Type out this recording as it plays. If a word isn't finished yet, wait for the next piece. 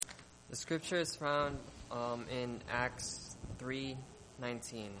The scripture is found in Acts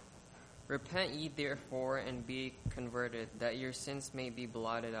 3:19. Repent ye therefore and be converted, that your sins may be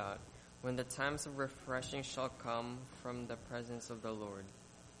blotted out, when the times of refreshing shall come from the presence of the Lord.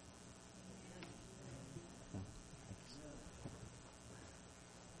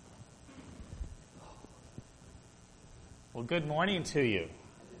 Well, good morning to you.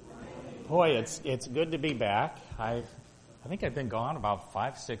 Boy, it's good to be back. I think I've been gone about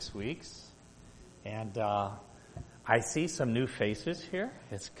 5-6 weeks, and I see some new faces here.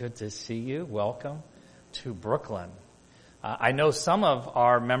 It's good to see you. Welcome to Brooklyn. I know some of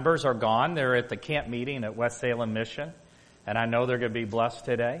our members are gone. They're at the camp meeting at West Salem Mission, and I know they're going to be blessed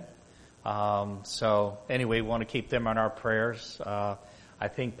today. So anyway, we want to keep them in our prayers. I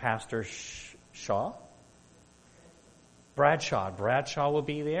think Pastor Bradshaw will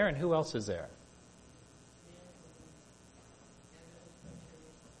be there, and who else is there?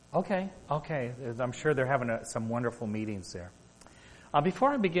 Okay. I'm sure they're having some wonderful meetings there.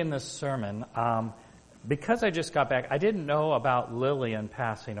 Before I begin this sermon, because I just got back, I didn't know about Lillian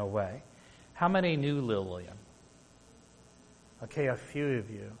passing away. How many knew Lillian? Okay, a few of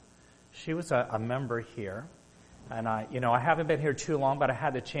you. She was a member here, and I haven't been here too long, but I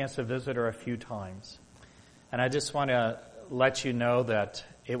had the chance to visit her a few times. And I just want to let you know that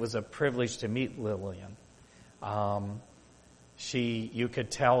it was a privilege to meet Lillian. You could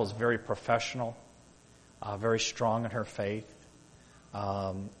tell, was very professional, very strong in her faith,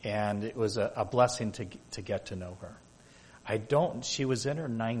 and it was a blessing to get to know her. She was in her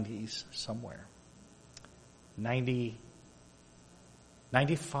 90s somewhere.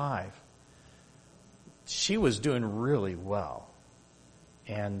 95. She was doing really well.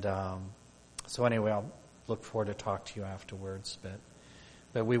 And so anyway, I'll look forward to talk to you afterwards.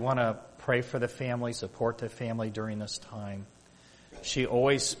 But we want to pray for the family, support the family during this time. She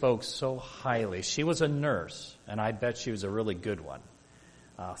always spoke so highly. She was a nurse, and I bet she was a really good one,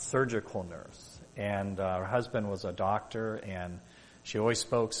 surgical nurse. And her husband was a doctor, and she always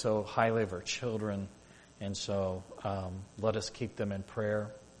spoke so highly of her children. And so let us keep them in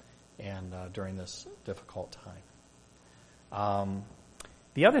prayer and during this difficult time.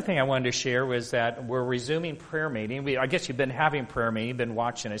 The other thing I wanted to share was that we're resuming prayer meeting. I guess you've been having prayer meeting, been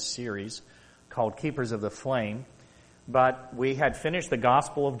watching a series called Keepers of the Flame. But we had finished the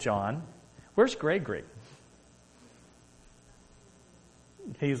Gospel of John. Where's Gregory?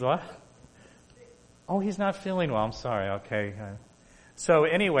 He's what? Oh, he's not feeling well. I'm sorry. Okay. So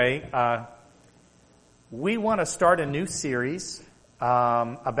anyway, we want to start a new series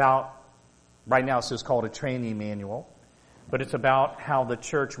about, right now it's just called a training manual, but it's about how the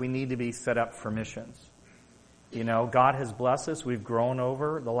church, we need to be set up for missions. God has blessed us. We've grown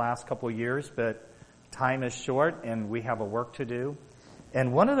over the last couple of years, but time is short, and we have a work to do.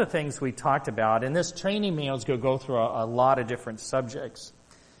 And one of the things we talked about, and this training manual is going to go through a lot of different subjects,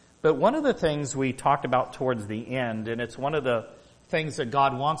 but one of the things we talked about towards the end, and it's one of the things that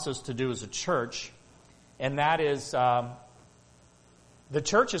God wants us to do as a church, and that is the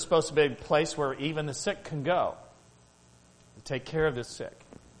church is supposed to be a place where even the sick can go to take care of the sick.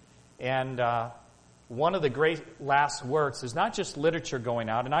 And one of the great last works is not just literature going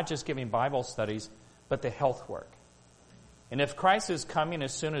out and not just giving Bible studies, but the health work. And if Christ is coming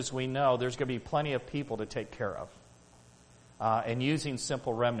as soon as we know, there's going to be plenty of people to take care of. And using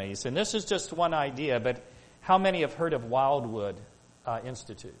simple remedies. And this is just one idea, but how many have heard of Wildwood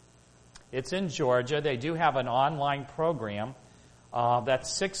Institute? It's in Georgia. They do have an online program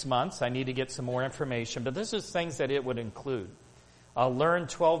that's 6 months. I need to get some more information, but this is things that it would include. Learn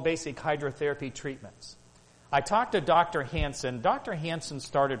 12 basic hydrotherapy treatments. I talked to Dr. Hansen. Dr. Hansen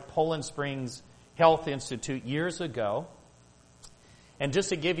started Poland Springs Health Institute years ago. And just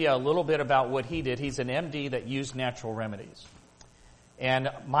to give you a little bit about what he did, he's an MD that used natural remedies.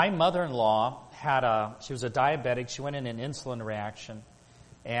 And my mother-in-law she was a diabetic. She went in an insulin reaction,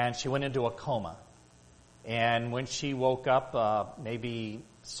 and she went into a coma. And when she woke up, maybe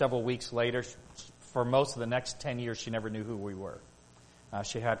several weeks later, for most of the next 10 years, she never knew who we were.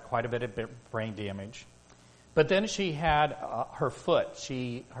 She had quite a bit of brain damage. But then she had her foot.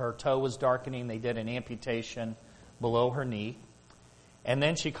 Her toe was darkening. They did an amputation below her knee. And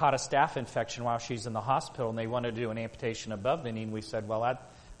then she caught a staph infection while she's in the hospital, and they wanted to do an amputation above the knee. And we said, well,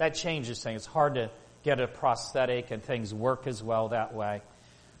 that changes things. It's hard to get a prosthetic, and things work as well that way.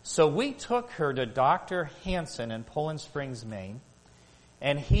 So we took her to Dr. Hansen in Poland Springs, Maine,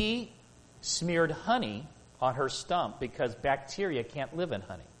 and he smeared honey on her stump because bacteria can't live in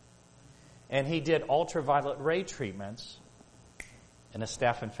honey. And he did ultraviolet ray treatments, and the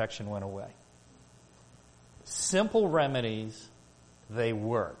staph infection went away. Simple remedies, they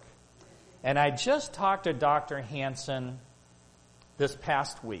work. And I just talked to Dr. Hansen this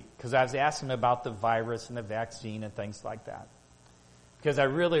past week because I was asking him about the virus and the vaccine and things like that, because I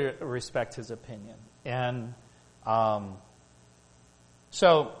really respect his opinion. And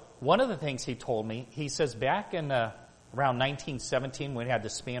so one of the things he told me, he says back in around 1917 when we had the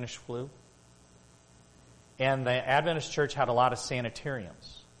Spanish flu, and the Adventist Church had a lot of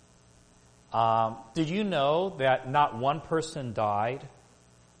sanitariums. Did you know that not one person died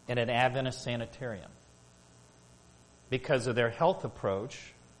in an Adventist sanitarium because of their health approach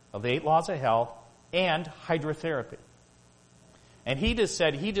of the 8 laws of health and hydrotherapy? And he just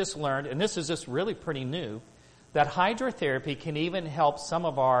said he just learned, and this is just really pretty new, that hydrotherapy can even help some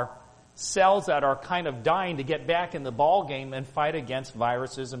of our cells that are kind of dying to get back in the ball game and fight against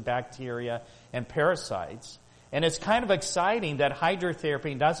viruses and bacteria and parasites. And it's kind of exciting that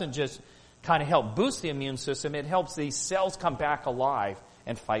hydrotherapy doesn't just kind of help boost the immune system, it helps these cells come back alive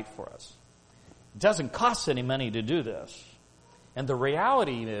and fight for us. It doesn't cost any money to do this. And the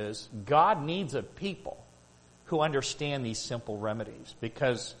reality is, God needs a people who understand these simple remedies,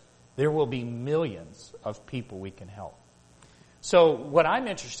 because there will be millions of people we can help. So what I'm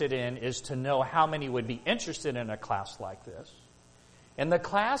interested in is to know how many would be interested in a class like this. And the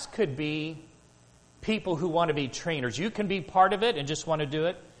class could be people who want to be trainers. You can be part of it and just want to do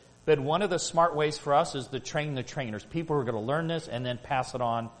it. But one of the smart ways for us is to train the trainers. People who are going to learn this and then pass it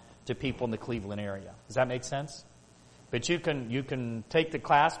on to people in the Cleveland area. Does that make sense? But you can take the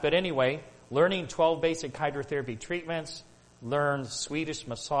class. But anyway, learning 12 basic hydrotherapy treatments, learn Swedish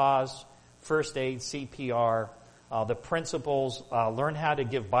massage, first aid, CPR, the principles, learn how to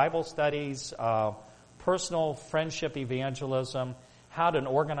give Bible studies, personal friendship evangelism, how to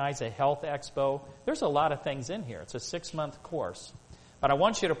organize a health expo. There's a lot of things in here. It's a 6-month course. But I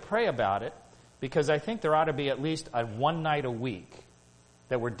want you to pray about it, because I think there ought to be at least one night a week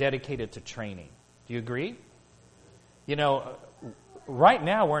that we're dedicated to training. Do you agree? You know, right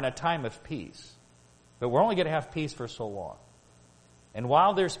now we're in a time of peace, but we're only going to have peace for so long. And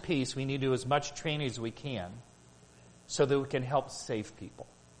while there's peace, we need to do as much training as we can so that we can help save people.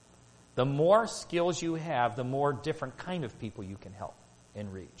 The more skills you have, the more different kind of people you can help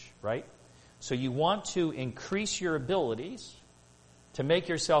and reach, right? So you want to increase your abilities to make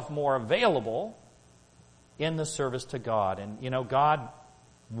yourself more available in the service to God. And, you know, God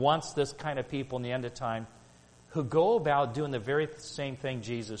wants this kind of people in the end of time who go about doing the very same thing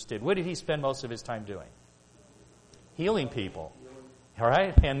Jesus did. What did he spend most of his time doing? Healing people. All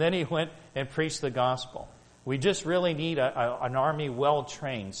right? And then he went and preached the gospel. We just really need an army well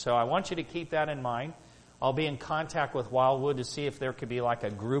trained. So I want you to keep that in mind. I'll be in contact with Wildwood to see if there could be like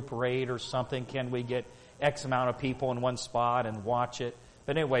a group raid or something. Can we get X amount of people in one spot and watch it?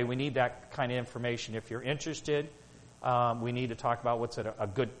 But anyway, we need that kind of information. If you're interested, we need to talk about what's a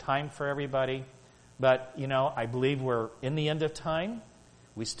good time for everybody. But, you know, I believe we're in the end of time.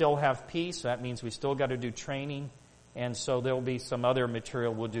 We still have peace. So that means we still got to do training. And so there will be some other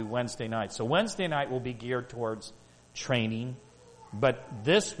material we'll do Wednesday night. So Wednesday night will be geared towards training. But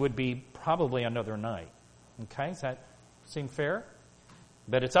this would be probably another night. Okay? Does that seem fair?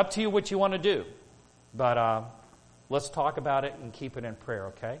 But it's up to you what you want to do. But let's talk about it and keep it in prayer,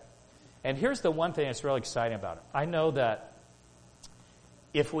 okay? And here's the one thing that's really exciting about it. I know that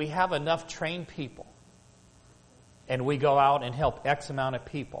if we have enough trained people and we go out and help X amount of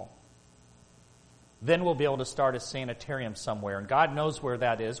people, then we'll be able to start a sanitarium somewhere. And God knows where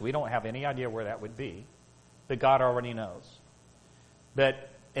that is. We don't have any idea where that would be, but God already knows. But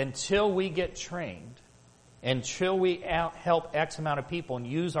until we get trained, until we help X amount of people and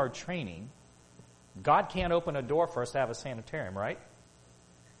use our training, God can't open a door for us to have a sanitarium, right?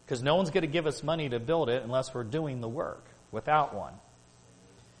 Because no one's going to give us money to build it unless we're doing the work without one.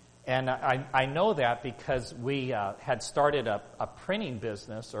 And I know that because we had started a printing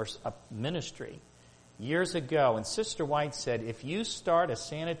business or a ministry years ago. And Sister White said, if you start a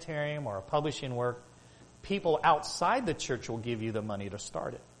sanitarium or a publishing work, people outside the church will give you the money to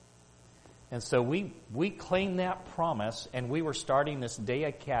start it. And so we claimed that promise, and we were starting this day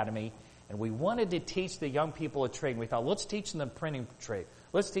academy. And we wanted to teach the young people a trade. We thought, let's teach them the printing trade.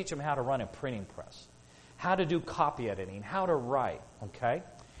 Let's teach them how to run a printing press, how to do copy editing, how to write, okay?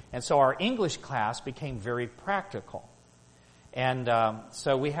 And so our English class became very practical. And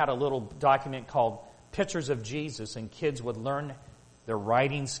so we had a little document called Pictures of Jesus, and kids would learn their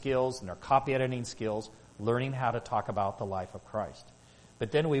writing skills and their copy editing skills, learning how to talk about the life of Christ.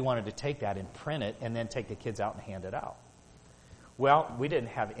 But then we wanted to take that and print it and then take the kids out and hand it out. Well, we didn't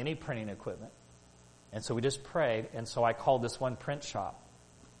have any printing equipment, and so we just prayed, and so I called this one print shop.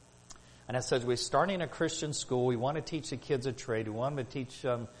 And it says, we're starting a Christian school. We want to teach the kids a trade. We want to teach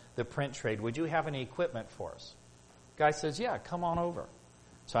the print trade. Would you have any equipment for us? Guy says, yeah, come on over.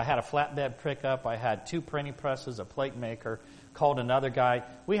 So I had a flatbed pickup. I had 2 printing presses, a plate maker, called another guy.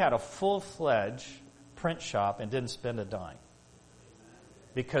 We had a full-fledged print shop and didn't spend a dime.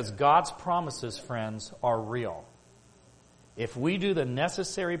 Because God's promises, friends, are real. If we do the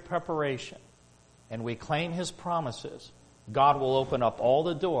necessary preparation and we claim His promises, God will open up all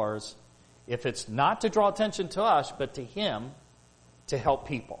the doors, if it's not to draw attention to us, but to Him to help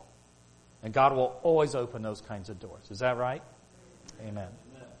people. And God will always open those kinds of doors. Is that right? Amen.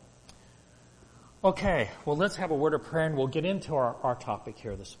 Okay, well, let's have a word of prayer and we'll get into our topic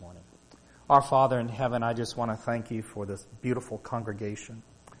here this morning. Our Father in heaven, I just want to thank you for this beautiful congregation.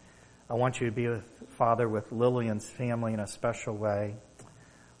 I want you to be with Father, with Lillian's family in a special way.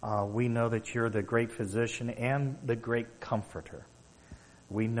 We know that you're the great physician and the great comforter.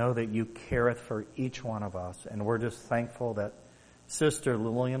 We know that you careth for each one of us, and we're just thankful that Sister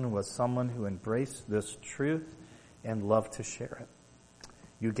Lillian was someone who embraced this truth and loved to share it.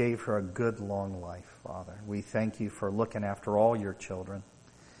 You gave her a good, long life, Father. We thank you for looking after all your children.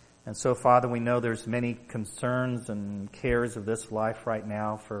 And so, Father, we know there's many concerns and cares of this life right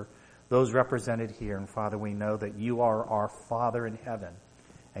now for those represented here. And, Father, we know that you are our Father in heaven,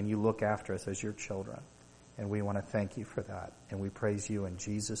 and you look after us as your children. And we want to thank you for that. And we praise you in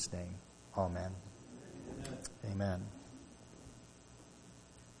Jesus' name. Amen. Amen.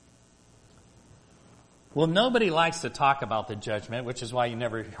 Well, nobody likes to talk about the judgment, which is why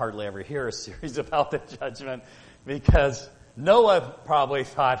you hardly ever hear a series about the judgment, because Noah probably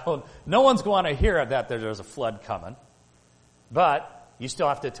thought, well, no one's going to hear that there's a flood coming, but you still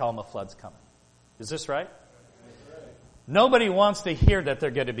have to tell them a flood's coming. Is this right? That's right. Nobody wants to hear that they're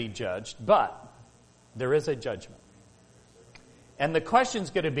going to be judged, but there is a judgment. And the question's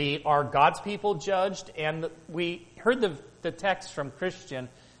going to be, are God's people judged? And we heard the text from Christian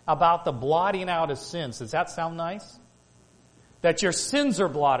about the blotting out of sins. Does that sound nice? That your sins are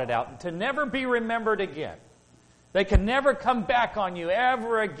blotted out and to never be remembered again. They can never come back on you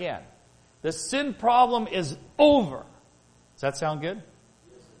ever again. The sin problem is over. Does that sound good?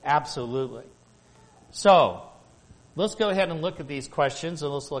 Absolutely. So, let's go ahead and look at these questions,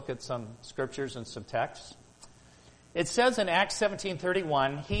 and let's look at some scriptures and some texts. It says in Acts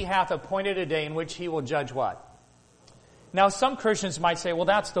 17:31, He hath appointed a day in which He will judge what? Now, some Christians might say, well,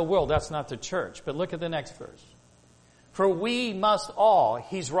 that's the world, that's not the church. But look at the next verse. For we must all,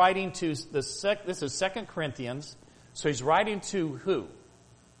 he's writing to, this is 2 Corinthians, so he's writing to who?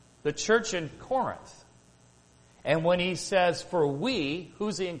 The church in Corinth. And when he says, for we,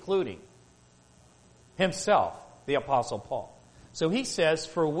 who's he including? Himself, the Apostle Paul. So he says,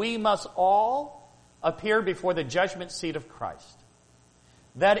 for we must all appear before the judgment seat of Christ.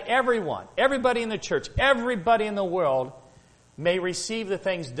 That everyone, everybody in the church, everybody in the world may receive the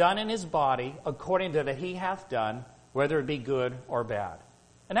things done in his body according to that he hath done, whether it be good or bad.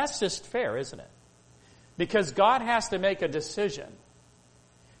 And that's just fair, isn't it? Because God has to make a decision.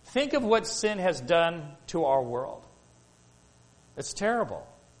 Think of what sin has done to our world. It's terrible,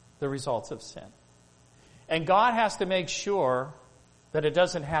 the results of sin. And God has to make sure that it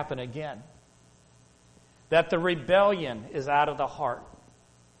doesn't happen again. That the rebellion is out of the heart.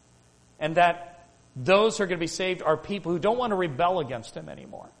 And that those who are going to be saved are people who don't want to rebel against Him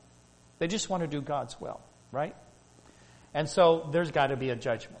anymore. They just want to do God's will, right? And so there's got to be a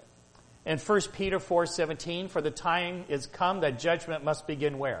judgment. In 1 Peter 4:17, for the time is come that judgment must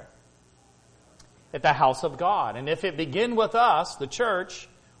begin where? At the house of God. And if it begin with us, the church,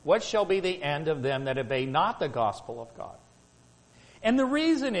 what shall be the end of them that obey not the gospel of God? And the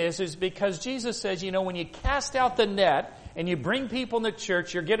reason is because Jesus says, when you cast out the net and you bring people in the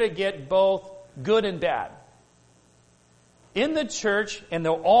church, you're going to get both good and bad. In the church, and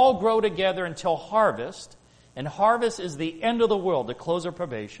they'll all grow together until harvest, and harvest is the end of the world, the close of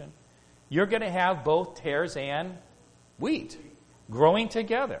probation. You're going to have both tares and wheat growing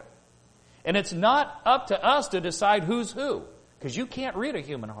together. And it's not up to us to decide who's who, because you can't read a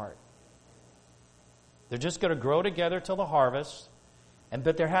human heart. They're just going to grow together till the harvest,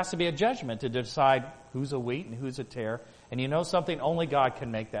 but there has to be a judgment to decide who's a wheat and who's a tare. And you know something? Only God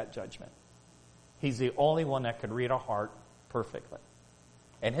can make that judgment. He's the only one that can read a heart perfectly.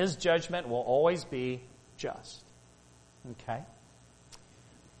 And His judgment will always be just. Okay?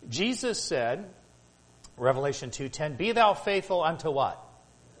 Jesus said, Revelation 2:10, be thou faithful unto what?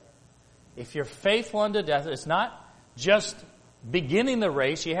 If you're faithful unto death, it's not just beginning the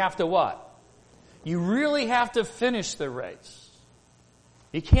race, you have to what? You really have to finish the race.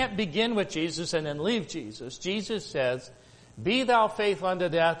 You can't begin with Jesus and then leave Jesus. Jesus says, be thou faithful unto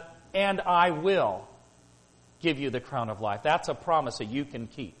death, and I will give you the crown of life. That's a promise that you can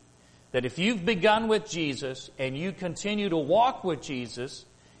keep. That if you've begun with Jesus and you continue to walk with Jesus,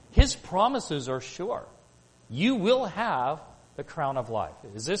 His promises are sure. You will have the crown of life.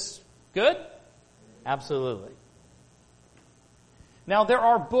 Is this good? Absolutely. Now there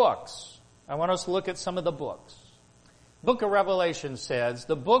are books. I want us to look at some of the books. Book of Revelation says,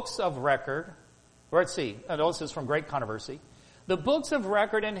 the books of record, this is from Great Controversy. The books of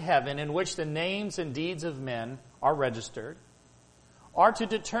record in heaven in which the names and deeds of men are registered are to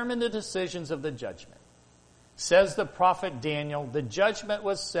determine the decisions of the judgment. Says the prophet Daniel, the judgment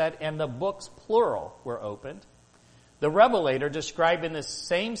was set and the books, plural, were opened. The Revelator, describing this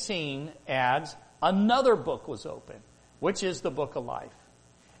same scene, adds, another book was opened, which is the book of life.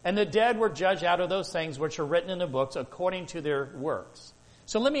 And the dead were judged out of those things which are written in the books according to their works.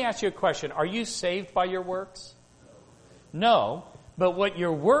 So let me ask you a question. Are you saved by your works? No. But what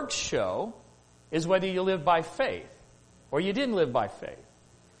your works show is whether you live by faith or you didn't live by faith.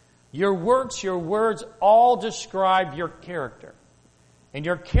 Your works, your words all describe your character. And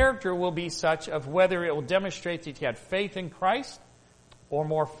your character will be such of whether it will demonstrate that you had faith in Christ or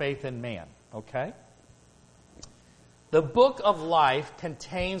more faith in man. Okay? The book of life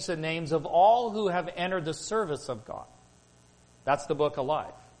contains the names of all who have entered the service of God. That's the book of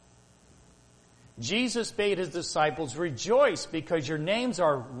life. Jesus bade His disciples, rejoice because your names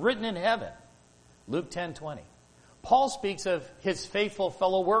are written in heaven. Luke 10:20. Paul speaks of his faithful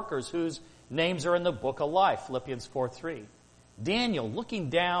fellow workers whose names are in the book of life. Philippians 4:3. Daniel, looking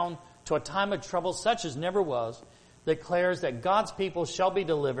down to a time of trouble such as never was, declares that God's people shall be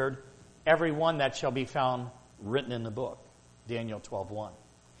delivered, every one that shall be found written in the book. Daniel 12:1.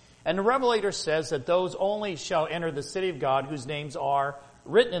 And the Revelator says that those only shall enter the city of God whose names are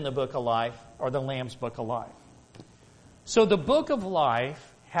written in the book of life or the Lamb's book of life. So the book of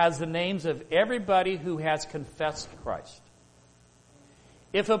life has the names of everybody who has confessed Christ.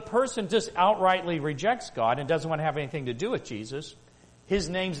 If a person just outrightly rejects God and doesn't want to have anything to do with Jesus, his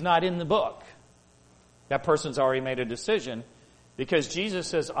name's not in the book. That person's already made a decision because Jesus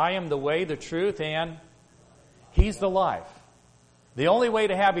says, I am the way, the truth, and He's the life. The only way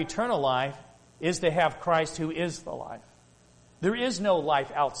to have eternal life is to have Christ who is the life. There is no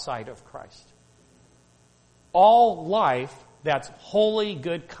life outside of Christ. All life that's holy,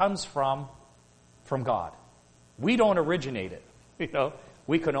 good, comes from God. We don't originate it.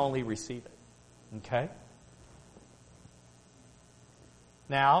 We can only receive it. Okay?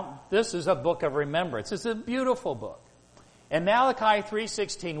 Now, this is a book of remembrance. It's a beautiful book. In Malachi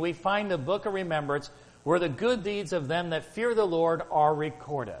 3:16, we find the book of remembrance where the good deeds of them that fear the Lord are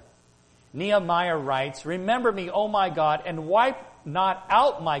recorded. Nehemiah writes, remember me, O my God, and wipe not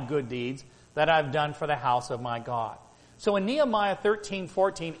out my good deeds that I've done for the house of my God. So in Nehemiah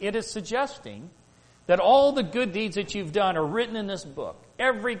 13:14, it is suggesting that all the good deeds that you've done are written in this book.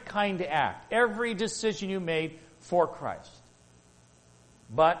 Every kind of act, every decision you made for Christ.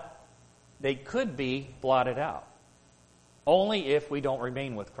 But they could be blotted out. Only if we don't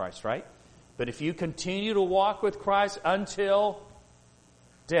remain with Christ, right? But if you continue to walk with Christ until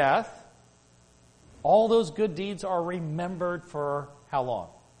death, all those good deeds are remembered for how long?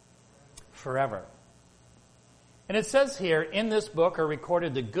 Forever. And it says here, in this book are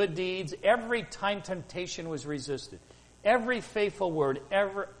recorded the good deeds, every time temptation was resisted, every faithful word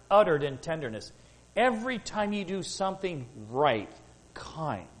ever uttered in tenderness, every time you do something right,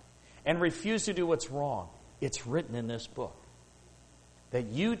 kind, and refuse to do what's wrong, it's written in this book. That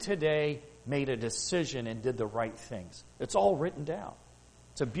you today made a decision and did the right things. It's all written down.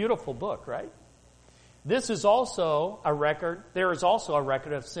 It's a beautiful book, right? This is also a record. There is also a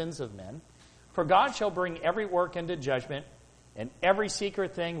record of sins of men. For God shall bring every work into judgment, and every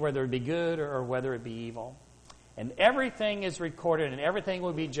secret thing, whether it be good or whether it be evil. And everything is recorded, and everything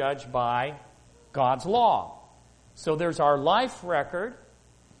will be judged by God's law. So there's our life record,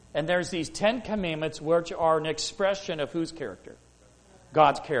 and there's these 10 commandments, which are an expression of whose character?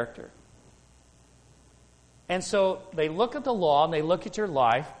 God's character. And so they look at the law and they look at your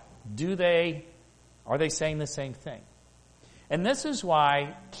life. Are they saying the same thing? And this is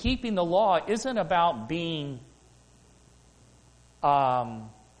why keeping the law isn't about being, a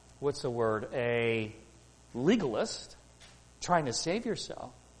legalist, trying to save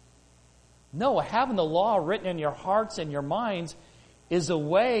yourself. No, having the law written in your hearts and your minds is a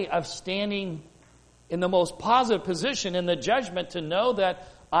way of standing in the most positive position in the judgment to know that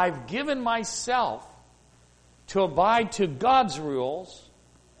I've given myself to abide to God's rules,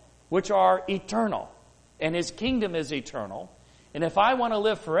 which are eternal. And His kingdom is eternal. And if I want to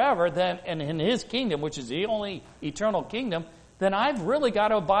live forever, then, and in His kingdom, which is the only eternal kingdom, then I've really got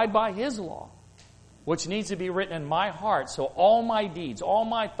to abide by His law, which needs to be written in my heart so all my deeds, all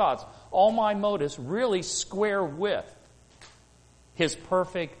my thoughts, all my motives really square with His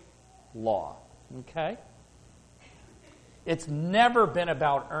perfect law. Okay? It's never been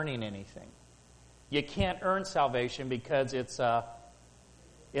about earning anything. You can't earn salvation because it's a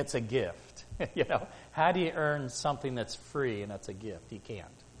gift. You know, how do you earn something that's free and that's a gift? You can't.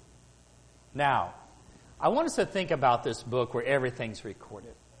 Now, I want us to think about this book where everything's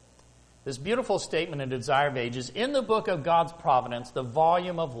recorded. This beautiful statement in Desire of Ages, in the book of God's providence, the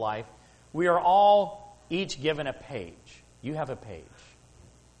volume of life, we are all each given a page. You have a page.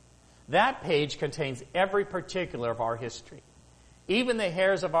 That page contains every particular of our history. Even the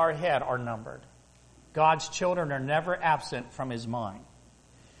hairs of our head are numbered. God's children are never absent from His mind.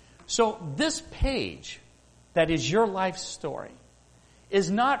 So this page that is your life story is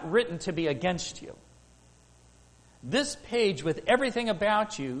not written to be against you. This page with everything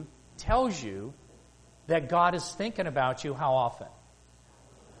about you tells you that God is thinking about you how often?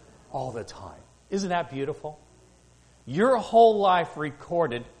 All the time. Isn't that beautiful? Your whole life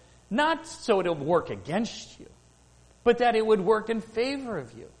recorded, not so it would work against you, but that it would work in favor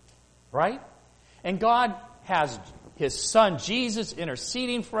of you. Right? And God has His Son Jesus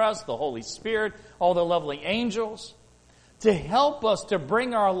interceding for us, the Holy Spirit, all the lovely angels, to help us to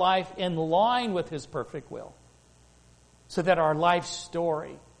bring our life in line with His perfect will, so that our life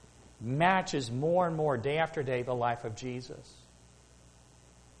story matches more and more day after day the life of Jesus.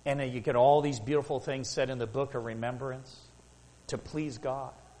 And then you get all these beautiful things said in the book of remembrance to please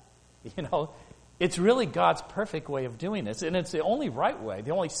God. You know, it's really God's perfect way of doing this, and it's the only right way,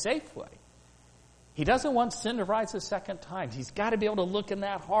 the only safe way. He doesn't want sin to rise a second time. He's got to be able to look in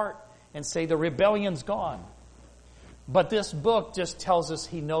that heart and say the rebellion's gone. But this book just tells us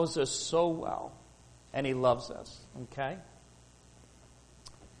He knows us so well and He loves us. Okay?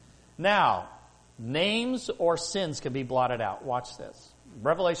 Now, names or sins can be blotted out. Watch this.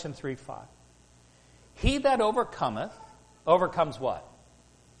 Revelation 3:5. He that overcomes what?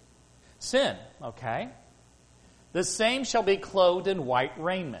 Sin. Okay? The same shall be clothed in white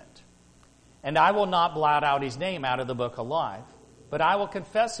raiment. And I will not blot out his name out of the book of life, but I will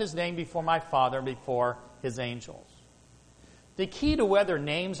confess his name before my Father and before His angels. The key to whether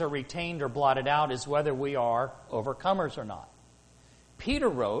names are retained or blotted out is whether we are overcomers or not. Peter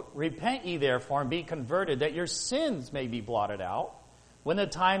wrote, "Repent ye therefore and be converted, that your sins may be blotted out, when the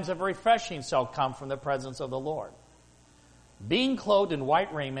times of refreshing shall come from the presence of the Lord." Being clothed in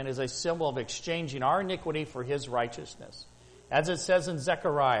white raiment is a symbol of exchanging our iniquity for His righteousness. As it says in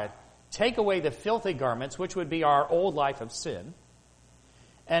Zechariah, "Take away the filthy garments," which would be our old life of sin.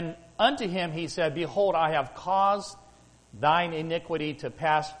 And unto him He said, "Behold, I have caused thine iniquity to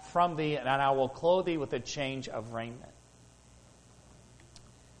pass from thee, and I will clothe thee with a change of raiment."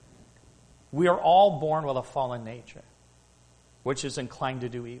 We are all born with a fallen nature, which is inclined to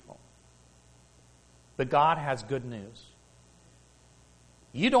do evil. But God has good news.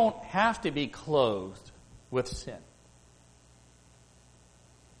 You don't have to be clothed with sin.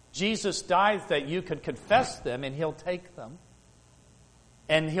 Jesus died that you could confess them and He'll take them.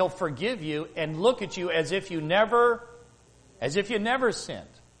 And He'll forgive you and look at you as if you never sinned.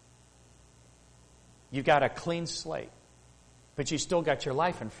 You've got a clean slate. But you still got your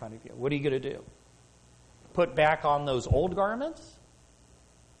life in front of you. What are you going to do? Put back on those old garments?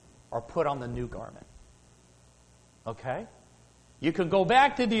 Or put on the new garment? Okay? You can go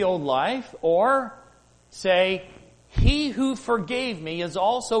back to the old life or say, He who forgave me is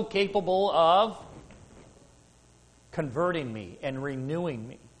also capable of converting me and renewing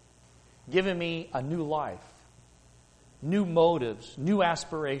me, giving me a new life, new motives, new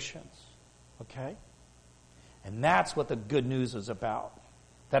aspirations. Okay? And that's what the good news is about.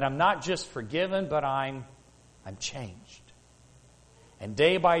 That I'm not just forgiven, but I'm changed. And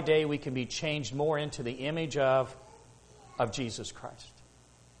day by day we can be changed more into the image of Jesus Christ.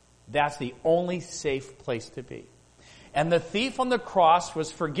 That's the only safe place to be. And the thief on the cross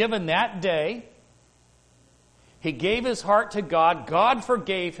was forgiven that day. He gave his heart to God. God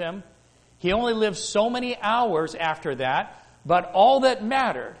forgave him. He only lived so many hours after that. But all that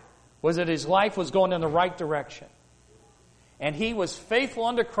mattered was that his life was going in the right direction. And he was faithful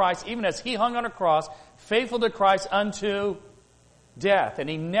unto Christ, even as he hung on a cross, faithful to Christ unto death. And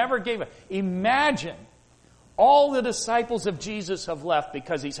he never gave up. Imagine all the disciples of Jesus have left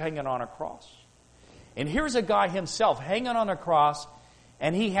because he's hanging on a cross. And here's a guy himself hanging on a cross,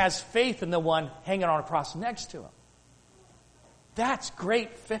 and he has faith in the one hanging on a cross next to him. That's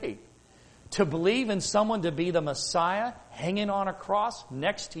great faith. To believe in someone to be the Messiah hanging on a cross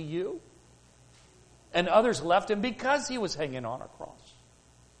next to you. And others left him because he was hanging on a cross.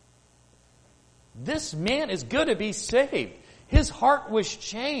 This man is going to be saved. His heart was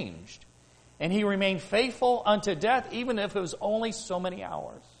changed. And he remained faithful unto death, even if it was only so many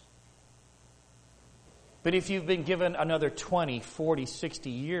hours. But if you've been given another 20, 40, 60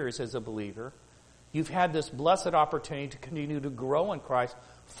 years as a believer, you've had this blessed opportunity to continue to grow in Christ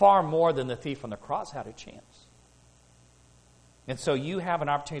far more than the thief on the cross had a chance. And so you have an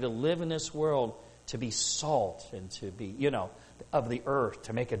opportunity to live in this world, to be salt and to be, of the earth,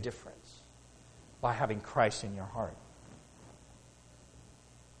 to make a difference by having Christ in your heart.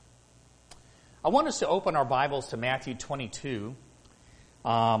 I want us to open our Bibles to Matthew 22,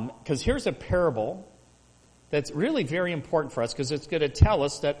 because here's a parable that's really very important for us, because it's going to tell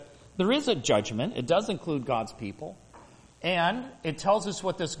us that there is a judgment. It does include God's people. And it tells us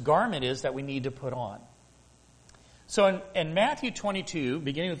what this garment is that we need to put on. So in Matthew 22,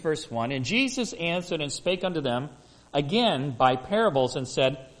 beginning with verse 1, and Jesus answered and spake unto them again by parables and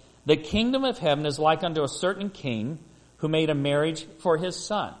said, the kingdom of heaven is like unto a certain king who made a marriage for his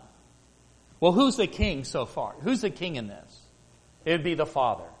son. Well, who's the king so far? Who's the king in this? It would be the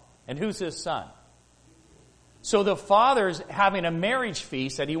father. And who's his son? So the father's having a marriage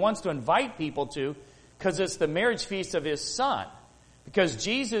feast that he wants to invite people to, because it's the marriage feast of his son. Because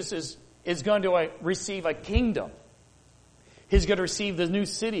Jesus is going to receive a kingdom. He's going to receive the new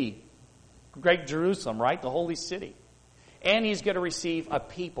city, Great Jerusalem, right? The holy city. And he's going to receive a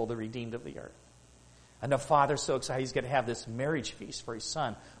people, the redeemed of the earth. And the father's so excited he's going to have this marriage feast for his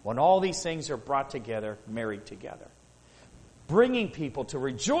son. When all these things are brought together, married together. Bringing people to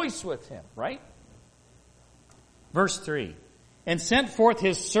rejoice with him, right? Verse 3. And sent forth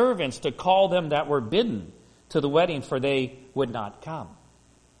his servants to call them that were bidden to the wedding, for they would not come.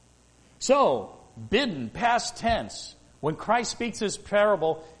 So, bidden, past tense. When Christ speaks this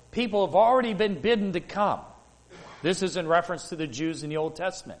parable, people have already been bidden to come. This is in reference to the Jews in the Old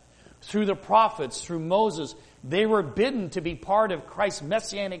Testament. Through the prophets, through Moses, they were bidden to be part of Christ's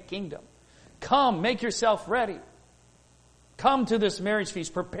messianic kingdom. Come, make yourself ready. Come to this marriage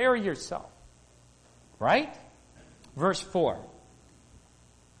feast. Prepare yourself. Right? Verse 4.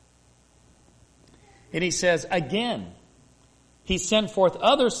 And he says, again, he sent forth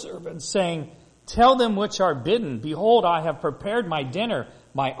other servants, saying, tell them which are bidden, behold, I have prepared my dinner.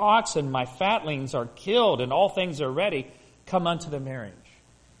 My oxen, my fatlings are killed, and all things are ready. Come unto the marriage.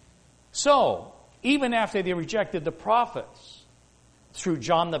 So, even after they rejected the prophets, through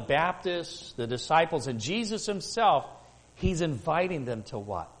John the Baptist, the disciples, and Jesus himself, he's inviting them to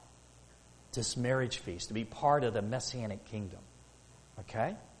what? This marriage feast, to be part of the Messianic kingdom.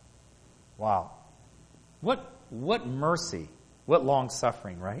 Okay? Wow. What mercy. What long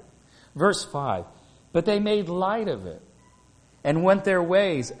suffering, right? Verse 5. But they made light of it, and went their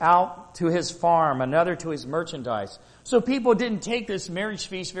ways, out to his farm, another to his merchandise. So people didn't take this marriage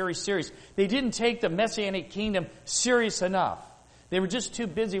feast very serious. They didn't take the Messianic kingdom serious enough. They were just too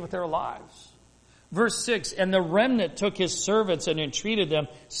busy with their lives. Verse 6, and the remnant took his servants and entreated them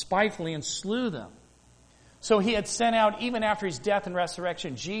spitefully and slew them. So he had sent out, even after his death and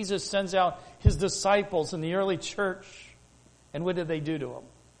resurrection, Jesus sends out his disciples in the early church. And what did they do to them?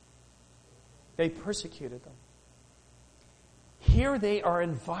 They persecuted them. Here they are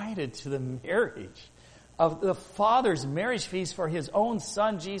invited to the marriage of the Father's marriage feast for his own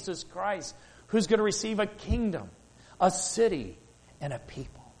Son, Jesus Christ, who's going to receive a kingdom, a city, and a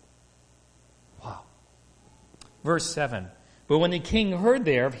people. Wow. Verse 7. But when the king heard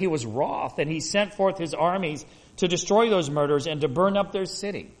thereof, he was wroth, and he sent forth his armies to destroy those murderers and to burn up their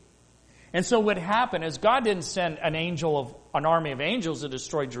city. And so what happened is God didn't send an army of angels to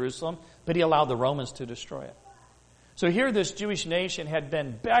destroy Jerusalem, but he allowed the Romans to destroy it. So here this Jewish nation had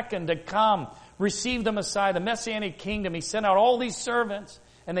been beckoned to come, receive the Messiah, the Messianic kingdom. He sent out all these servants,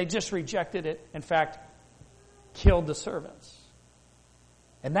 and they just rejected it. In fact, killed the servants.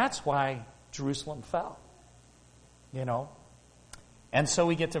 And that's why Jerusalem fell. And so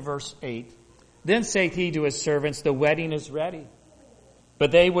we get to verse 8. Then saith he to his servants, the wedding is ready,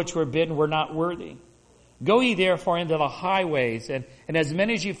 but they which were bidden were not worthy. Go ye therefore into the highways, and as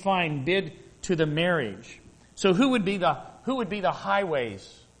many as you find, bid to the marriage. So who would be the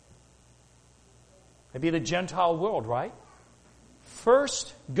highways? It'd be the Gentile world, right?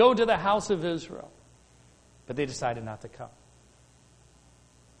 First, go to the house of Israel. But they decided not to come.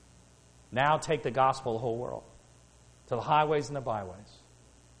 Now take the gospel to the whole world. To the highways and the byways.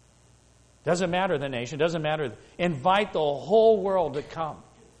 Doesn't matter the nation, doesn't matter. Invite the whole world to come.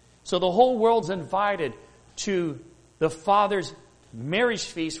 So the whole world's invited to the Father's marriage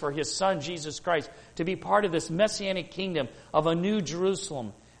feast for his Son, Jesus Christ, to be part of this Messianic kingdom of a new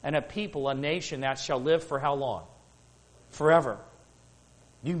Jerusalem and a people, a nation that shall live for how long? Forever.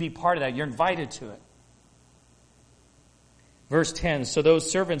 You can be part of that. You're invited to it. Verse 10, so those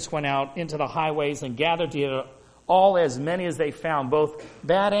servants went out into the highways and gathered together all as many as they found, both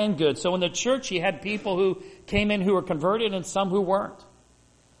bad and good. So in the church you had people who came in who were converted and some who weren't.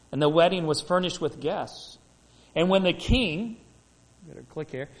 And the wedding was furnished with guests. And when the king, better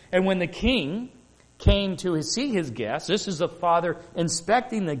click here, and when the king came to see his guests, this is the father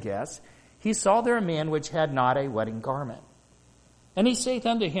inspecting the guests, he saw there a man which had not a wedding garment. And he saith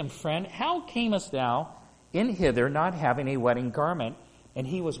unto him, Friend, how camest thou in hither not having a wedding garment? And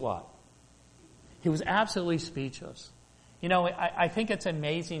he was what? He was absolutely speechless. You know, I think it's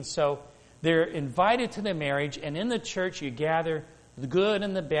amazing. So they're invited to the marriage, and in the church you gather the good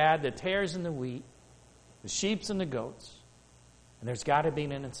and the bad, the tares and the wheat, the sheep and the goats. And there's got to be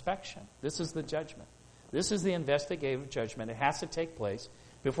an inspection. This is the judgment. This is the investigative judgment. It has to take place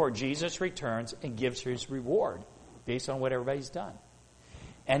before Jesus returns and gives his reward based on what everybody's done.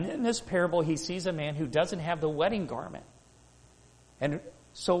 And in this parable, he sees a man who doesn't have the wedding garment. And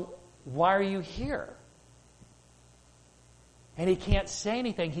so, why are you here? And he can't say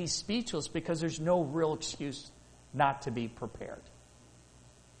anything. He's speechless because there's no real excuse not to be prepared.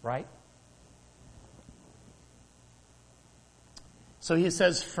 Right? So he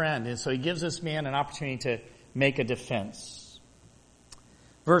says, friend, and so he gives this man an opportunity to make a defense.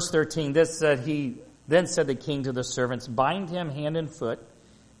 Verse 13, then said the king to the servants, bind him hand and foot,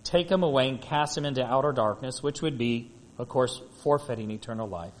 take him away and cast him into outer darkness, which would be, of course, forfeiting eternal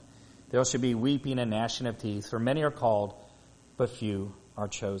life. There shall be weeping and gnashing of teeth, for many are called, but few are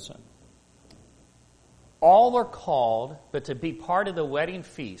chosen. All are called, but to be part of the wedding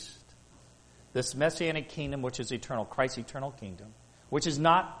feast, this messianic kingdom which is eternal, Christ's eternal kingdom, which is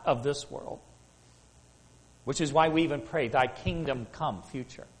not of this world, which is why we even pray, thy kingdom come,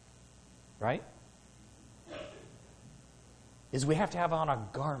 future. Right? Is we have to have on a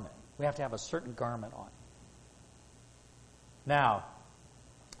garment. We have to have a certain garment on. Now,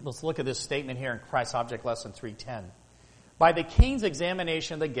 let's look at this statement here in Christ's Object Lesson 3:10. By the king's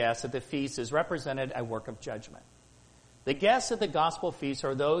examination of the guests at the feast is represented a work of judgment. The guests at the gospel feast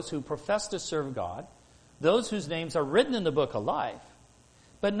are those who profess to serve God, those whose names are written in the book of life,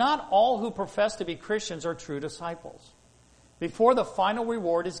 but not all who profess to be Christians are true disciples. Before the final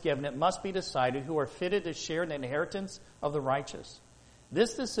reward is given, it must be decided who are fitted to share in the inheritance of the righteous.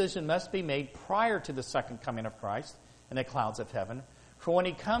 This decision must be made prior to the second coming of Christ in the clouds of heaven. For when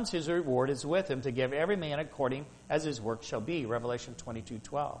he comes, his reward is with him to give every man according as his work shall be. Revelation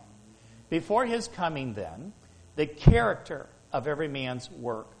 22:12. Before his coming, then, the character of every man's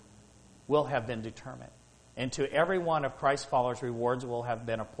work will have been determined. And to every one of Christ's followers, rewards will have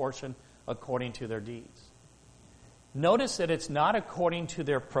been apportioned according to their deeds. Notice that it's not according to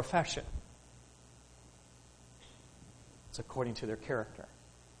their profession. It's according to their character.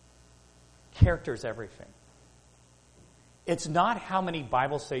 Character is everything. It's not how many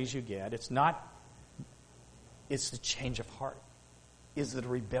Bible studies you get. It's the change of heart. Is the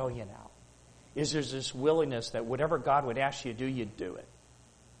rebellion out? Is there this willingness that whatever God would ask you to do, you'd do it?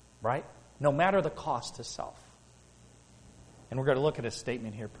 Right? No matter the cost to self. And we're going to look at a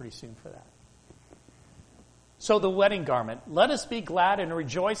statement here pretty soon for that. So the wedding garment. Let us be glad and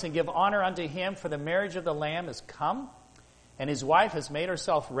rejoice and give honor unto him, for the marriage of the Lamb is come, and his wife has made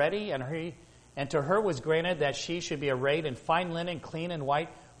herself ready, and to her was granted that she should be arrayed in fine linen, clean and white,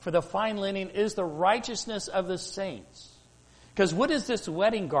 for the fine linen is the righteousness of the saints. Because what is this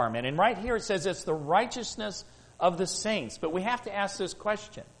wedding garment? And right here it says it's the righteousness of the saints. But we have to ask this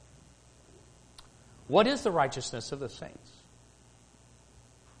question. What is the righteousness of the saints?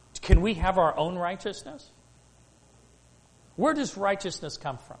 Can we have our own righteousness? Where does righteousness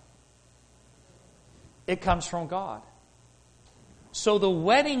come from? It comes from God. So the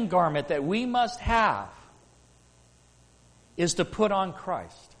wedding garment that we must have is to put on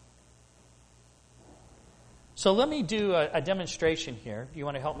Christ. So let me do a demonstration here. Do you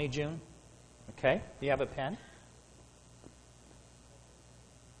want to help me, June? Okay. Do you have a pen?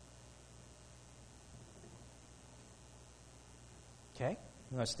 Okay.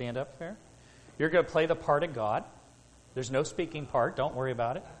 You want to stand up there? You're going to play the part of God. There's no speaking part. Don't worry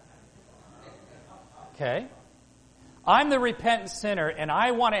about it. Okay. I'm the repentant sinner, and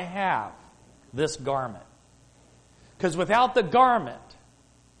I want to have this garment. Because without the garment,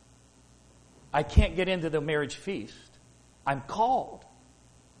 I can't get into the marriage feast. I'm called,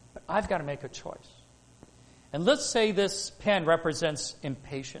 but I've got to make a choice. And let's say this pen represents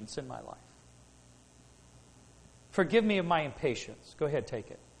impatience in my life. Forgive me of my impatience. Go ahead, take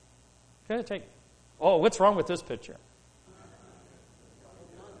it. Go ahead, take it. Oh, what's wrong with this picture?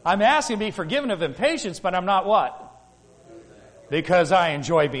 I'm asking to be forgiven of impatience, but I'm not what? Because I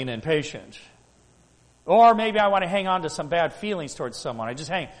enjoy being impatient. Or maybe I want to hang on to some bad feelings towards someone. I just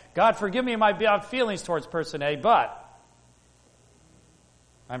hang, God, forgive me my bad feelings towards person A, but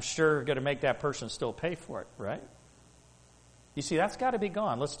I'm sure going to make that person still pay for it, right? You see, that's got to be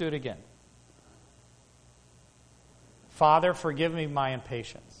gone. Let's do it again. Father, forgive me my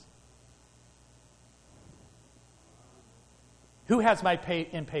impatience. Who has my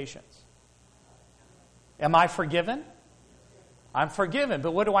impatience? Am I forgiven? I'm forgiven,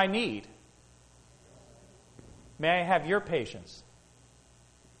 but what do I need? May I have your patience?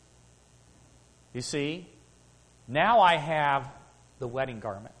 You see, now I have the wedding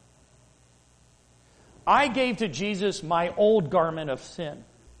garment. I gave to Jesus my old garment of sin,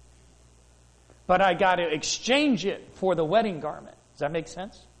 but I got to exchange it for the wedding garment. Does that make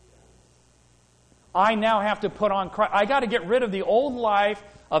sense? I now have to put on Christ. I got to get rid of the old life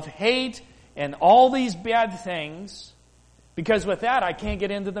of hate and all these bad things, because with that I can't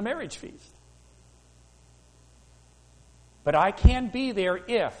get into the marriage feast. But I can be there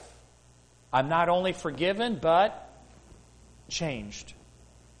if I'm not only forgiven, but changed.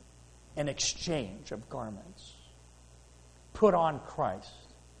 An exchange of garments. Put on Christ.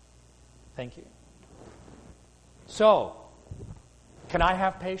 Thank you. So, can I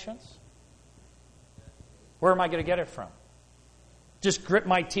have patience? Where am I going to get it from? Just grit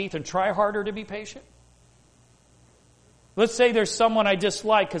my teeth and try harder to be patient? Let's say there's someone I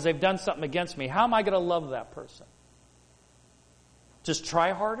dislike because they've done something against me. How am I going to love that person? Just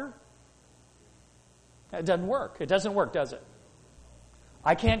try harder? It doesn't work. It doesn't work, does it?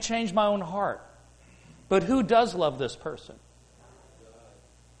 I can't change my own heart. But who does love this person?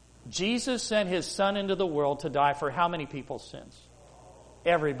 Jesus sent His Son into the world to die for how many people's sins?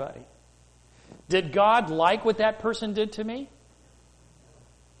 Everybody. Did God like what that person did to me?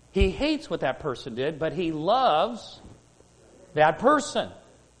 He hates what that person did, but He loves that person.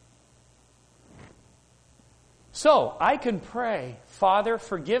 So, I can pray, Father,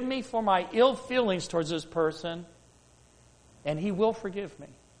 forgive me for my ill feelings towards this person, and He will forgive me.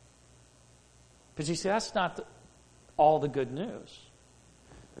 But you see, that's not all the good news.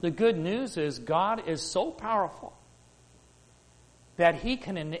 The good news is God is so powerful that He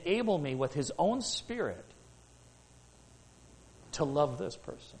can enable me with His own Spirit to love this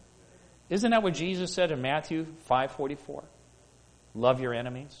person. Isn't that what Jesus said in Matthew 5:44? Love your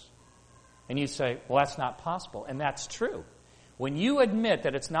enemies. And you say, well, that's not possible. And that's true. When you admit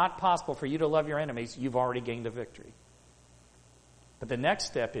that it's not possible for you to love your enemies, you've already gained a victory. But the next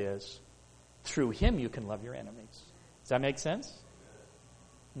step is, through Him you can love your enemies. Does that make sense?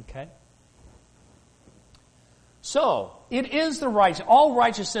 Okay. So, it is the righteous. All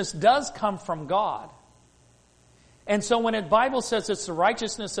righteousness does come from God. And so when the Bible says it's the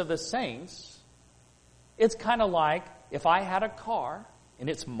righteousness of the saints, it's kind of like if I had a car, and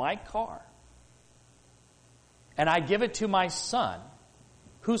it's my car, and I give it to my son,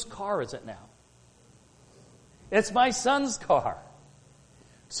 whose car is it now? It's my son's car.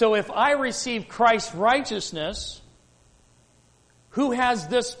 So if I receive Christ's righteousness, who has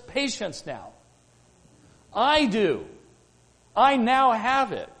this patience now? I do. I now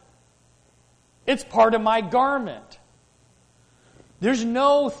have it. It's part of my garment. There's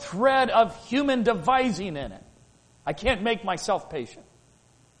no thread of human devising in it. I can't make myself patient.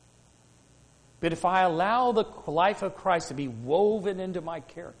 But if I allow the life of Christ to be woven into my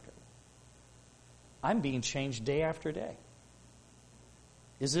character, I'm being changed day after day.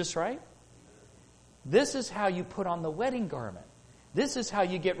 Is this right? This is how you put on the wedding garment. This is how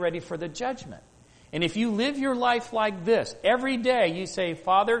you get ready for the judgment. And if you live your life like this, every day you say,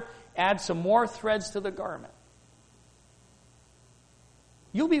 Father, add some more threads to the garment.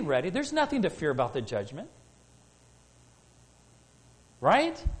 You'll be ready. There's nothing to fear about the judgment.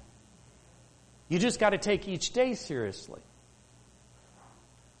 Right? You just got to take each day seriously.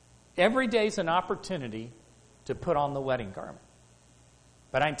 Every day is an opportunity to put on the wedding garment.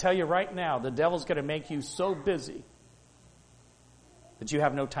 But I can tell you right now, the devil's going to make you so busy that you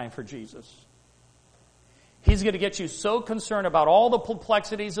have no time for Jesus. He's going to get you so concerned about all the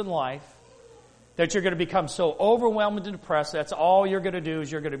perplexities in life that you're going to become so overwhelmed and depressed. That's all you're going to do, is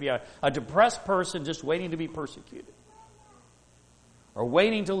you're going to be a depressed person just waiting to be persecuted. Or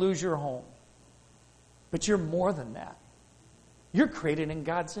waiting to lose your home. But you're more than that. You're created in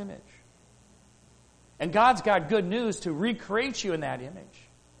God's image. And God's got good news to recreate you in that image.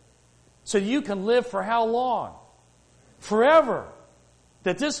 So you can live for how long? Forever.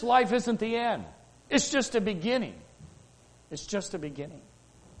 That this life isn't the end. It's just a beginning. It's just a beginning.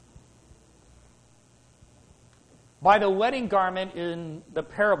 By the wedding garment in the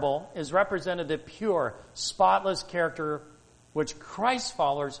parable is represented the pure, spotless character which Christ's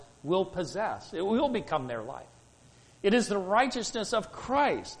followers will possess. It will become their life. It is the righteousness of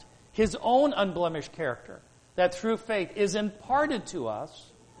Christ, his own unblemished character, that through faith is imparted to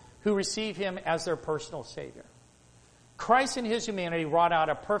us who receive him as their personal Savior. Christ in his humanity wrought out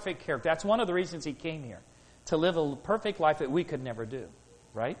a perfect character. That's one of the reasons he came here, to live a perfect life that we could never do,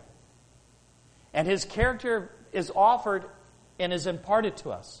 right? And his character is offered and is imparted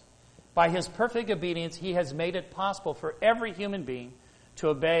to us. By his perfect obedience, he has made it possible for every human being to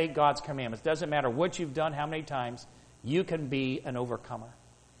obey God's commandments. Doesn't matter what you've done, how many times, you can be an overcomer.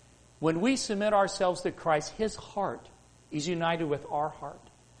 When we submit ourselves to Christ, his heart is united with our heart.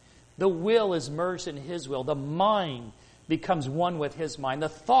 The will is merged in his will. The mind becomes one with his mind. The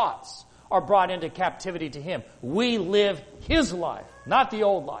thoughts are brought into captivity to him. We live his life, not the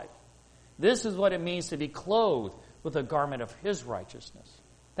old life. This is what it means to be clothed with a garment of his righteousness.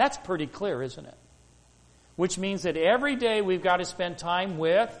 That's pretty clear, isn't it? Which means that every day we've got to spend time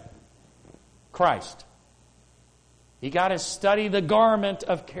with Christ. You got to study the garment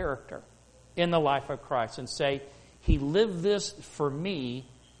of character in the life of Christ and say, he lived this for me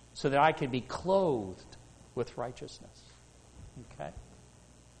so that I could be clothed with righteousness. Okay?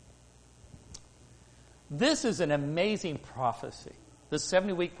 This is an amazing prophecy. The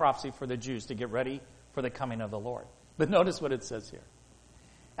 70-week prophecy for the Jews to get ready for the coming of the Lord. But notice what it says here.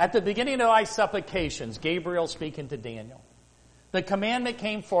 At the beginning of thy supplications, Gabriel speaking to Daniel, the commandment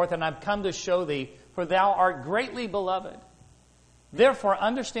came forth, and I've come to show thee, for thou art greatly beloved. Therefore,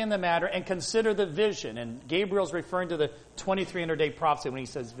 understand the matter and consider the vision. And Gabriel's referring to the 2300-day prophecy when he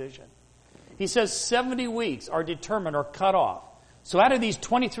says vision. He says 70 weeks are determined or cut off. So out of these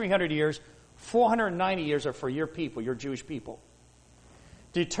 2,300 years, 490 years are for your people, your Jewish people.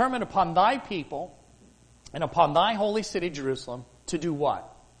 Determined upon thy people and upon thy holy city, Jerusalem, to do what?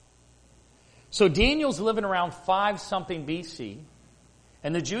 So Daniel's living around 5-something BC,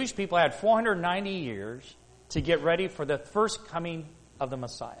 and the Jewish people had 490 years to get ready for the first coming of the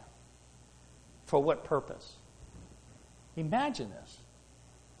Messiah. For what purpose? Imagine this.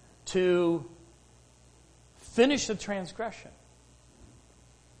 To finish the transgression,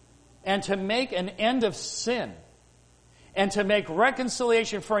 and to make an end of sin, and to make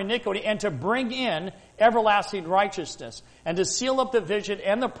reconciliation for iniquity, and to bring in everlasting righteousness, and to seal up the vision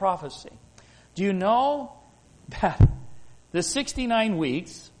and the prophecy. Do you know that the 69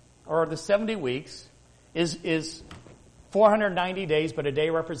 weeks, or the 70 weeks, is 490 days, but a day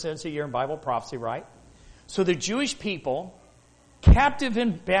represents a year in Bible prophecy, right? So the Jewish people, captive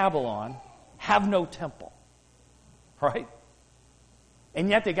in Babylon, have no temple, right? And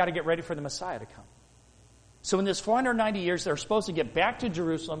yet they got to get ready for the Messiah to come. So in this 490 years, they're supposed to get back to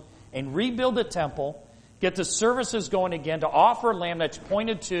Jerusalem and rebuild the temple, get the services going again to offer a lamb that's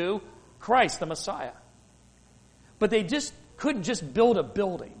pointed to Christ, the Messiah. But they just couldn't just build a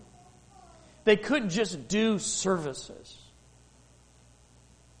building. They couldn't just do services.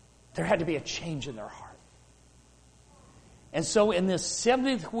 There had to be a change in their heart. And so in this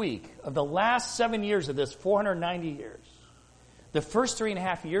 70th week of the last 7 years of this 490 years, the first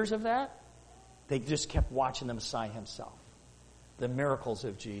 3.5 years of that, they just kept watching the Messiah himself. The miracles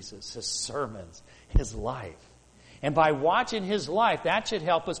of Jesus, his sermons, his life. And by watching his life, that should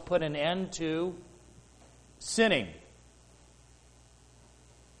help us put an end to sinning.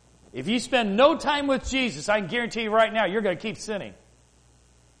 If you spend no time with Jesus, I can guarantee you right now, you're going to keep sinning.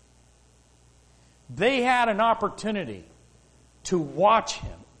 They had an opportunity to watch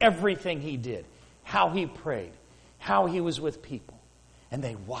him, everything he did, how he prayed, how he was with people. And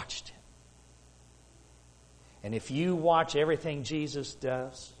they watched him. And if you watch everything Jesus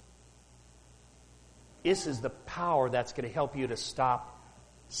does, this is the power that's going to help you to stop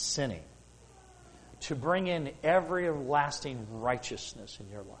sinning, to bring in everlasting righteousness in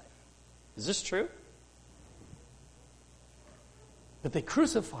your life. Is this true? But they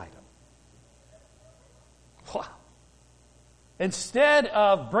crucified him. Wow. Instead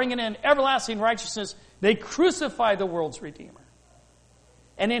of bringing in everlasting righteousness, they crucified the world's Redeemer.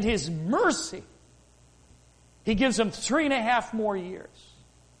 And in his mercy, he gives them 3.5 more years.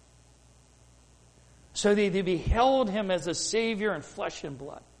 So they beheld him as a Savior in flesh and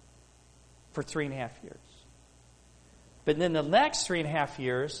blood for 3.5 years. But then the next 3.5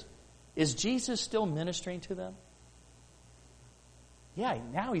 years, is Jesus still ministering to them? Yeah,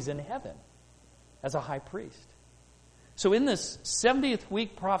 now he's in heaven as a high priest. So in this 70th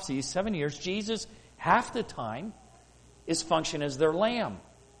week prophecy, 7 years, Jesus, half the time, is functioning as their lamb,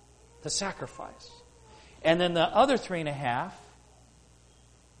 the sacrifice. And then the other 3.5,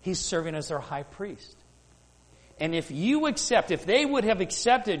 he's serving as their high priest. And if they would have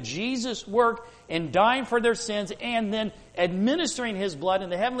accepted Jesus' work in dying for their sins and then administering His blood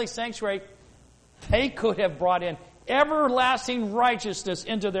in the heavenly sanctuary, they could have brought in everlasting righteousness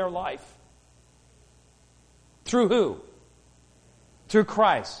into their life. Through who? Through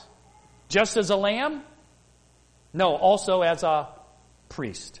Christ. Just as a lamb? No, also as a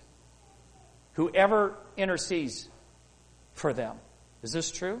priest. Whoever intercedes for them. Is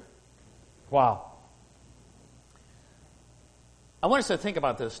this true? Wow. I want us to think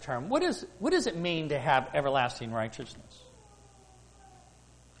about this term. What does it mean to have everlasting righteousness?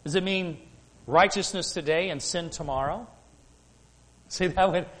 Does it mean righteousness today and sin tomorrow? See,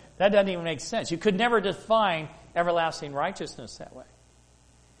 that doesn't even make sense. You could never define everlasting righteousness that way.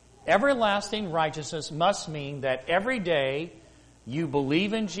 Everlasting righteousness must mean that every day you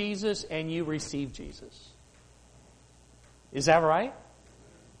believe in Jesus and you receive Jesus. Is that right?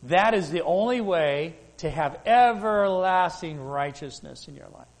 That is the only way to have everlasting righteousness in your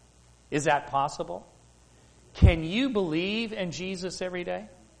life. Is that possible? Can you believe in Jesus every day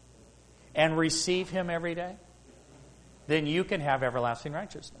and receive Him every day? Then you can have everlasting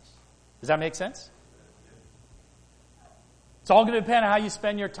righteousness. Does that make sense? It's all going to depend on how you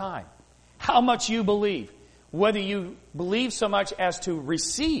spend your time, how much you believe, whether you believe so much as to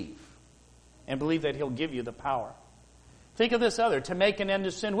receive and believe that He'll give you the power. Think of this other, to make an end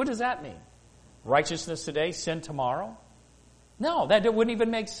to sin. What does that mean? Righteousness today, sin tomorrow? No, that wouldn't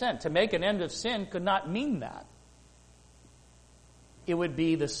even make sense. To make an end of sin could not mean that. It would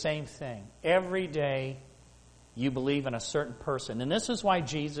be the same thing. Every day you believe in a certain person. And this is why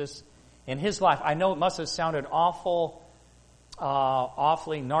Jesus, in His life, I know it must have sounded awfully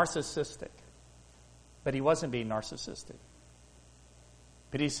narcissistic. But He wasn't being narcissistic.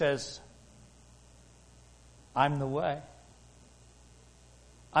 But He says, I'm the way.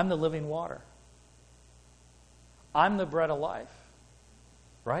 I'm the living water. I'm the bread of life.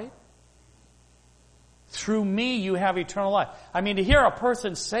 Right? Through me you have eternal life. I mean, to hear a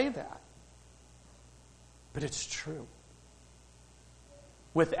person say that. But it's true.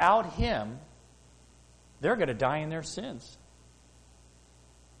 Without Him, they're going to die in their sins.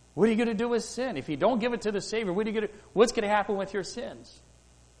 What are you going to do with sin? If you don't give it to the Savior, what's going to happen with your sins?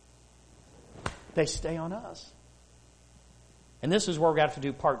 They stay on us. And this is where we're going to have to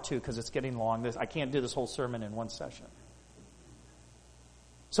do part 2 because it's getting long. I can't do this whole sermon in one session.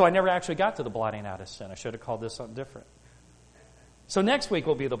 So I never actually got to the blotting out of sin. I should have called this something different. So next week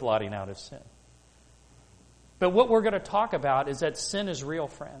will be the blotting out of sin. But what we're going to talk about is that sin is real,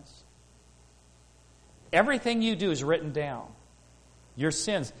 friends. Everything you do is written down. Your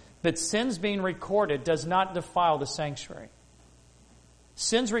sins. But sins being recorded does not defile the sanctuary.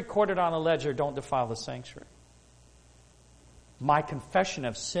 Sins recorded on a ledger don't defile the sanctuary. My confession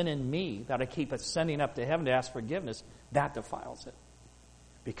of sin in me that I keep ascending up to heaven to ask forgiveness, that defiles it.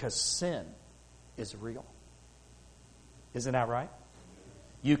 Because sin is real. Isn't that right?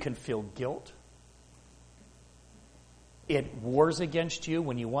 You can feel guilt. It wars against you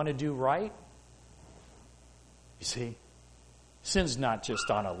when you want to do right. You see, sin's not just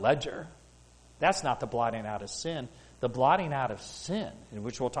on a ledger. That's not the blotting out of sin. The blotting out of sin,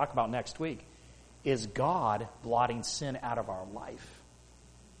 which we'll talk about next week, is God blotting sin out of our life.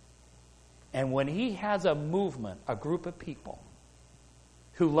 And when He has a movement, a group of people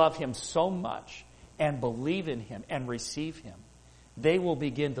who love Him so much and believe in Him and receive Him, they will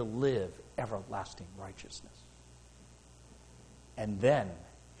begin to live everlasting righteousness. And then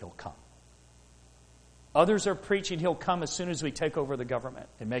He'll come. Others are preaching He'll come as soon as we take over the government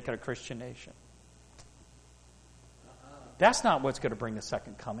and make it a Christian nation. That's not what's going to bring the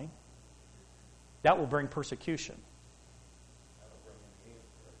second coming. That will bring persecution.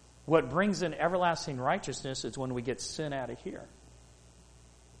 What brings in everlasting righteousness is when we get sin out of here.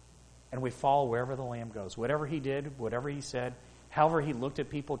 And we follow wherever the Lamb goes. Whatever He did, whatever He said, however He looked at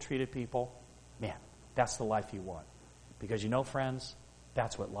people, treated people, man, that's the life you want. Because you know, friends,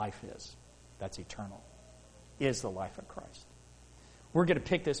 that's what life is. That's eternal. Is the life of Christ. We're going to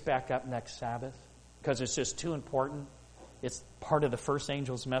pick this back up next Sabbath because it's just too important. It's part of the first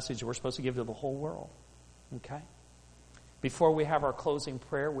angel's message we're supposed to give to the whole world. Okay? Before we have our closing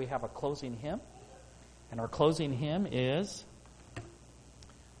prayer, we have a closing hymn. And our closing hymn is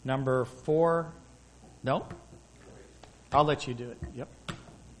number 4. No? I'll let you do it. Yep.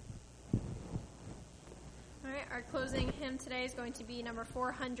 All right, our closing hymn today is going to be number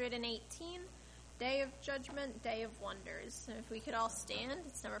 418, Day of Judgment, Day of Wonders. And if we could all stand,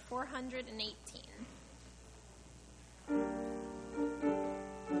 it's number 418.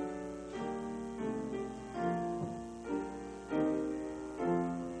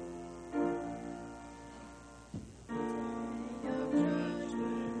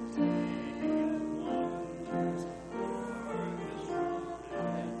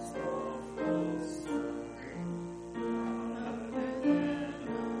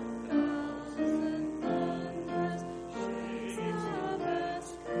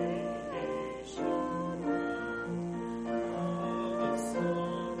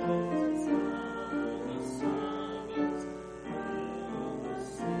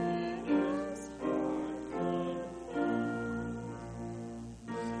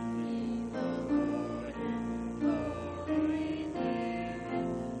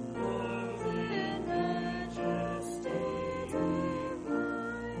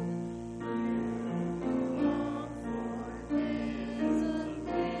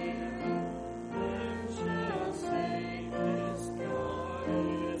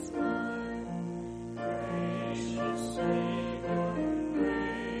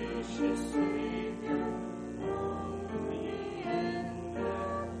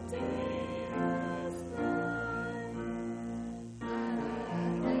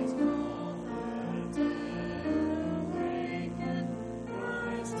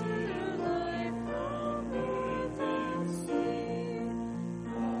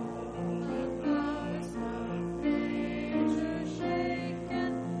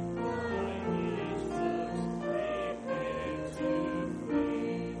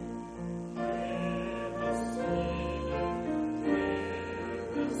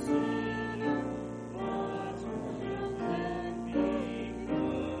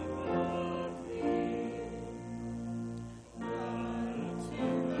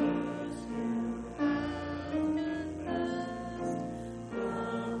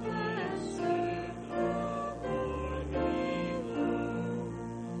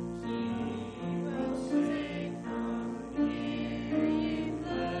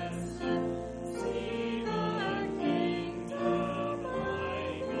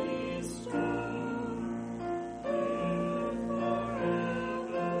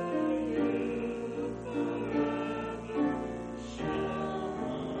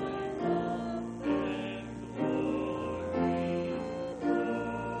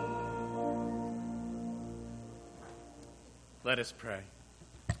 Let us pray.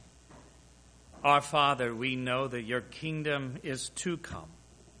 Our Father, we know that your kingdom is to come,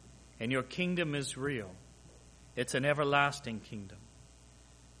 and your kingdom is real. It's an everlasting kingdom.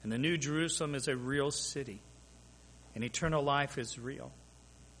 And the New Jerusalem is a real city, and eternal life is real.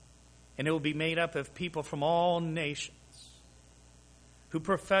 And it will be made up of people from all nations who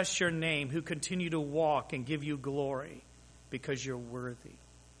profess your name, who continue to walk and give you glory because you're worthy.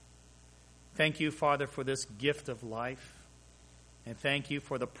 Thank you, Father, for this gift of life. And thank you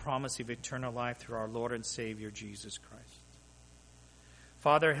for the promise of eternal life through our Lord and Savior, Jesus Christ.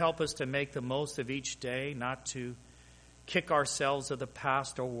 Father, help us to make the most of each day, not to kick ourselves of the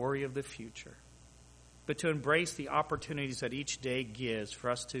past or worry of the future, but to embrace the opportunities that each day gives for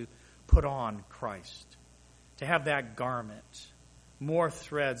us to put on Christ, to have that garment, more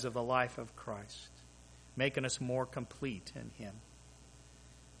threads of the life of Christ, making us more complete in him.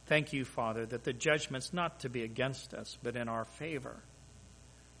 Thank you, Father, that the judgment's not to be against us, but in our favor.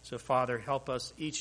 So, Father, help us each